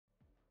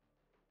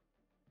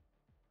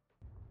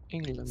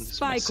England is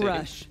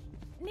Spikerush.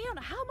 Neon,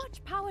 how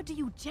much power do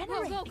you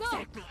generate? Go, go, go.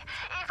 Exactly.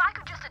 If I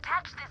could just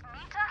attach this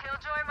meter,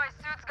 Killjoy, my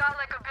suit's got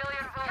like a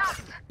billion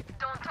volts.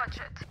 Don't touch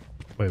it.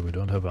 Wait, we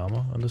don't have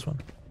armor on this one?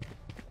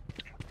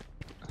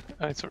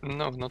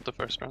 No, not the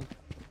first round.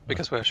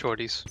 Because we are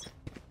shorties.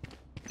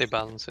 They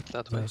balance it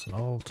that way. There's an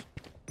ult.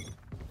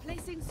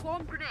 Placing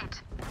swarm grenade.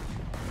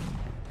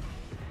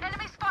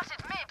 Enemy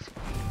spotted mid.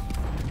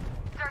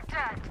 They're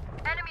dead.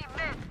 Enemy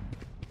mid.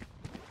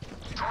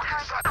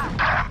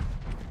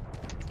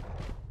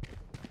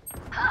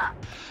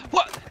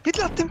 What? It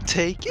let them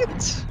take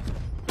it?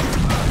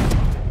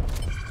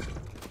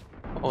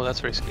 Oh,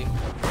 that's risky.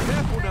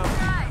 Careful now.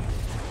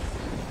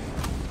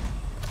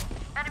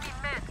 Enemy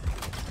mid.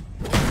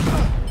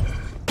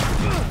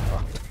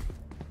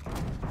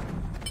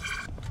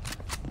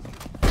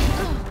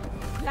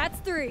 That's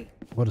 3.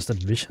 What is that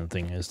vision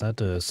thing? Is that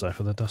a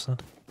Cypher that does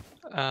that?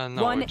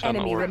 No, One it's an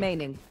enemy orb.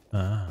 remaining.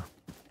 Ah.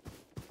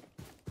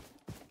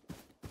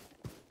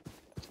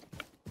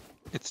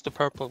 It's the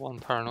purple one,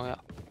 Paranoia.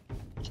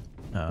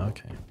 Ah,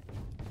 okay.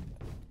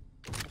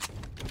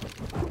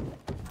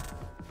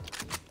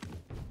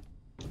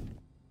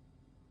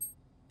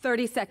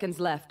 Thirty seconds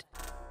left.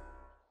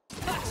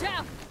 Watch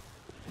out!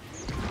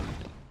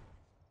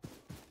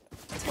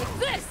 Take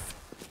this!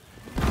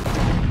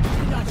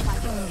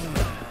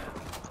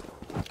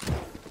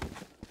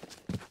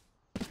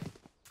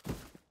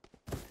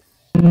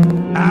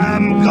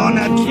 I'm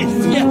gonna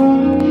kiss you.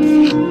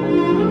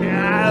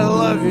 I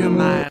love you,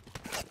 man.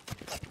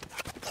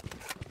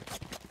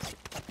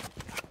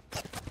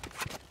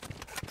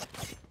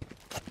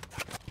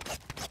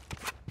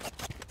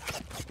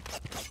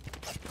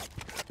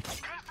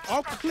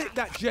 I'll clip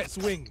that jet's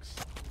wings.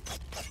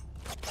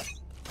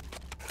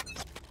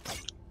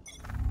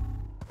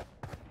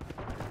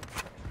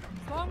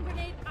 Bomb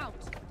grenade out.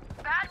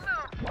 Bad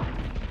move.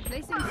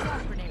 Placing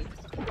swarm grenade.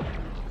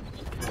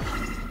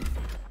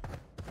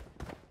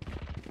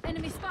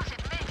 Enemy spotted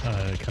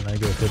mid. Can I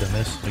go hit and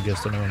miss? I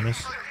guess I never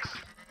miss.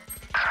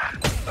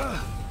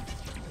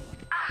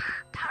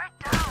 Turret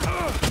down.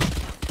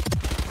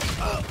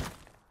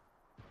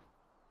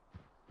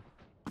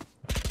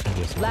 I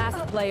guess I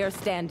Last player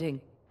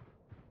standing.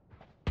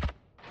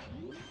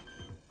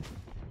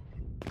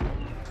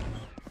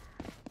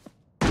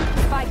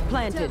 Spike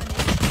planted.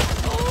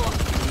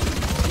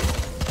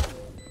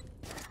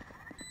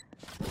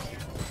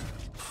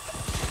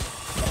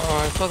 Oh,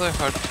 I thought I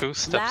heard 2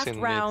 steps Last in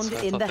round mid, so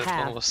I in thought the that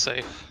half. one was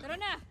safe.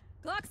 Corona.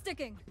 Clock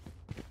sticking.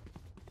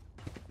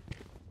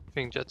 I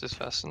think Jet is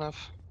fast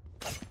enough.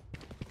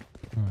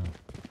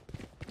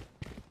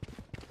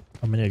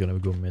 How many are gonna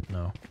go mid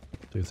now,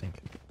 do you think?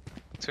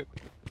 2.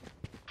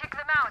 Kick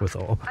them out. With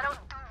orb? I don't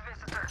do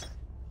visitors.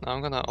 Now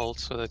I'm gonna ult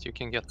so that you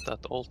can get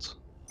that ult.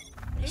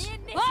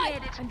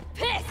 What? I'm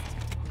pissed!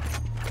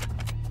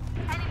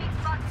 Enemy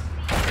spotted C.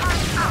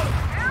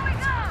 Here we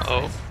go.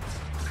 Oh,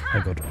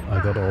 I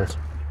got ult.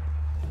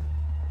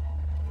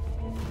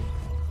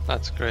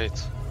 that's great.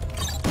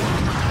 I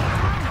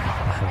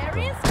have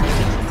Areas?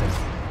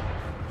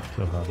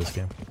 so hard this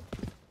game.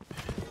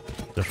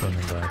 Just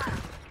running died.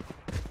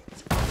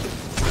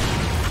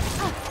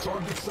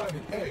 Target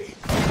sighted A.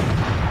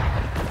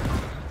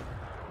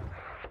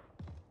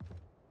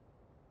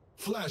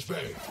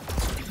 Flashbang.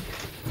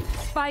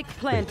 Spike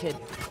planted.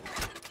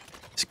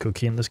 Is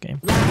Cookie in this game?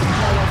 Last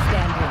player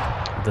standing.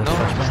 That's No,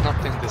 flashbang? it's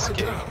not in this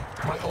game.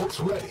 My ult's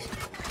ready.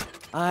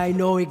 I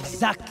know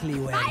exactly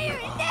where you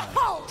are.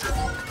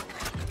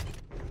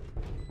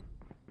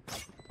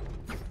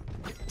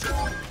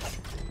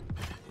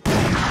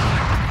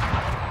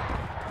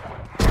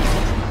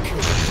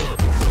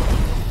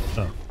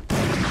 Oh.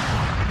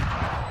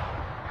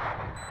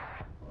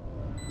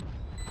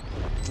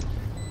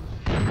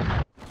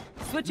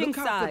 Switching Look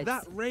out for sides.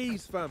 that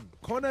raise, fam.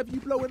 Can't have you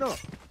blowing up.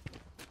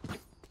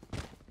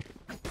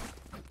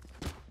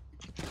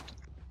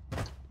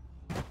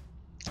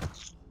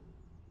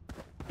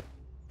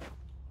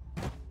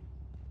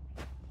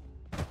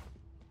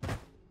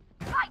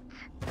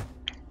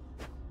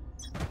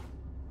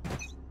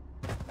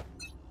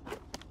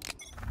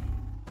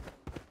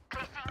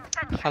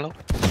 Hello?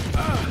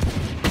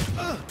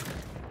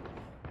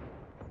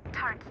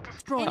 Turrets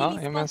destroyed. Ja, Enemy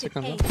jag är med en spotted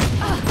sekund.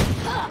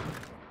 A.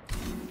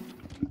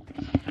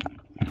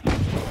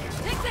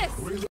 Take this!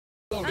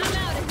 I'm out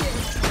of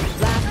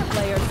here! Last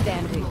player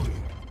standing.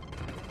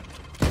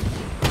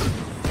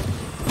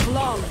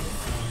 Flawless.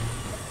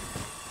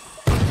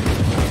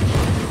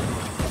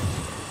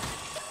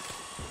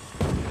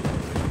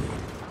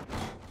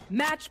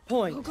 Match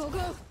point. Go, go,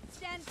 go!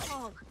 Stand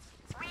tall.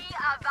 We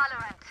are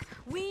Valorant.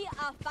 We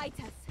are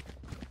fighters.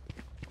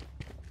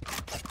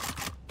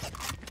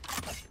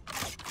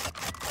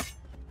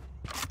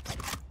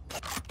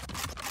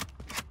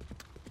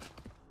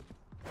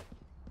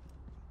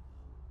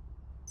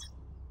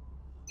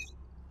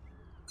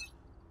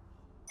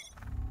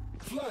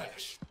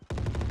 Flash.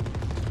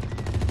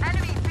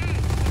 Enemy B.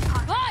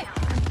 Boy!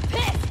 I'm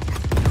pissed!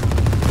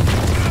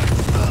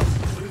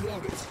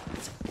 Reloaded.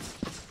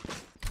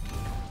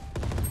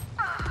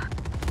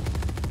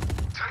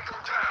 Take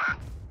him down.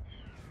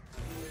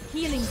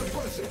 Healing.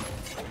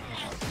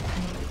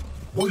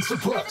 One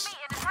suppressed.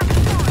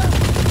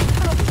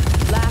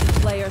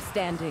 Last player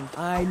standing.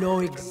 I know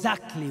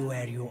exactly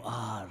where you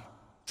are.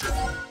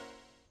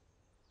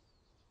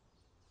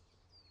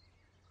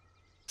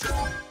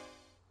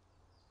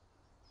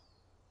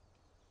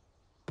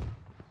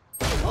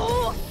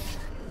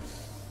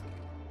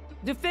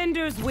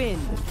 Defenders win.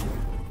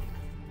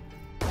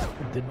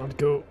 It did not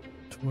go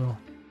too well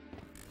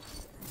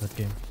that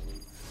game.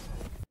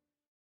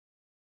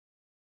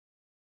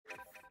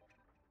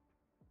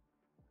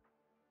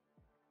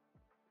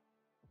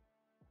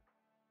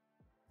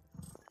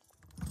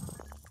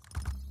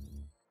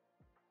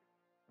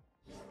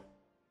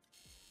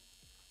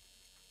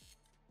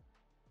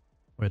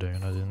 Wait, are you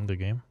not in the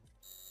game?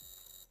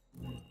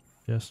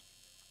 Yes.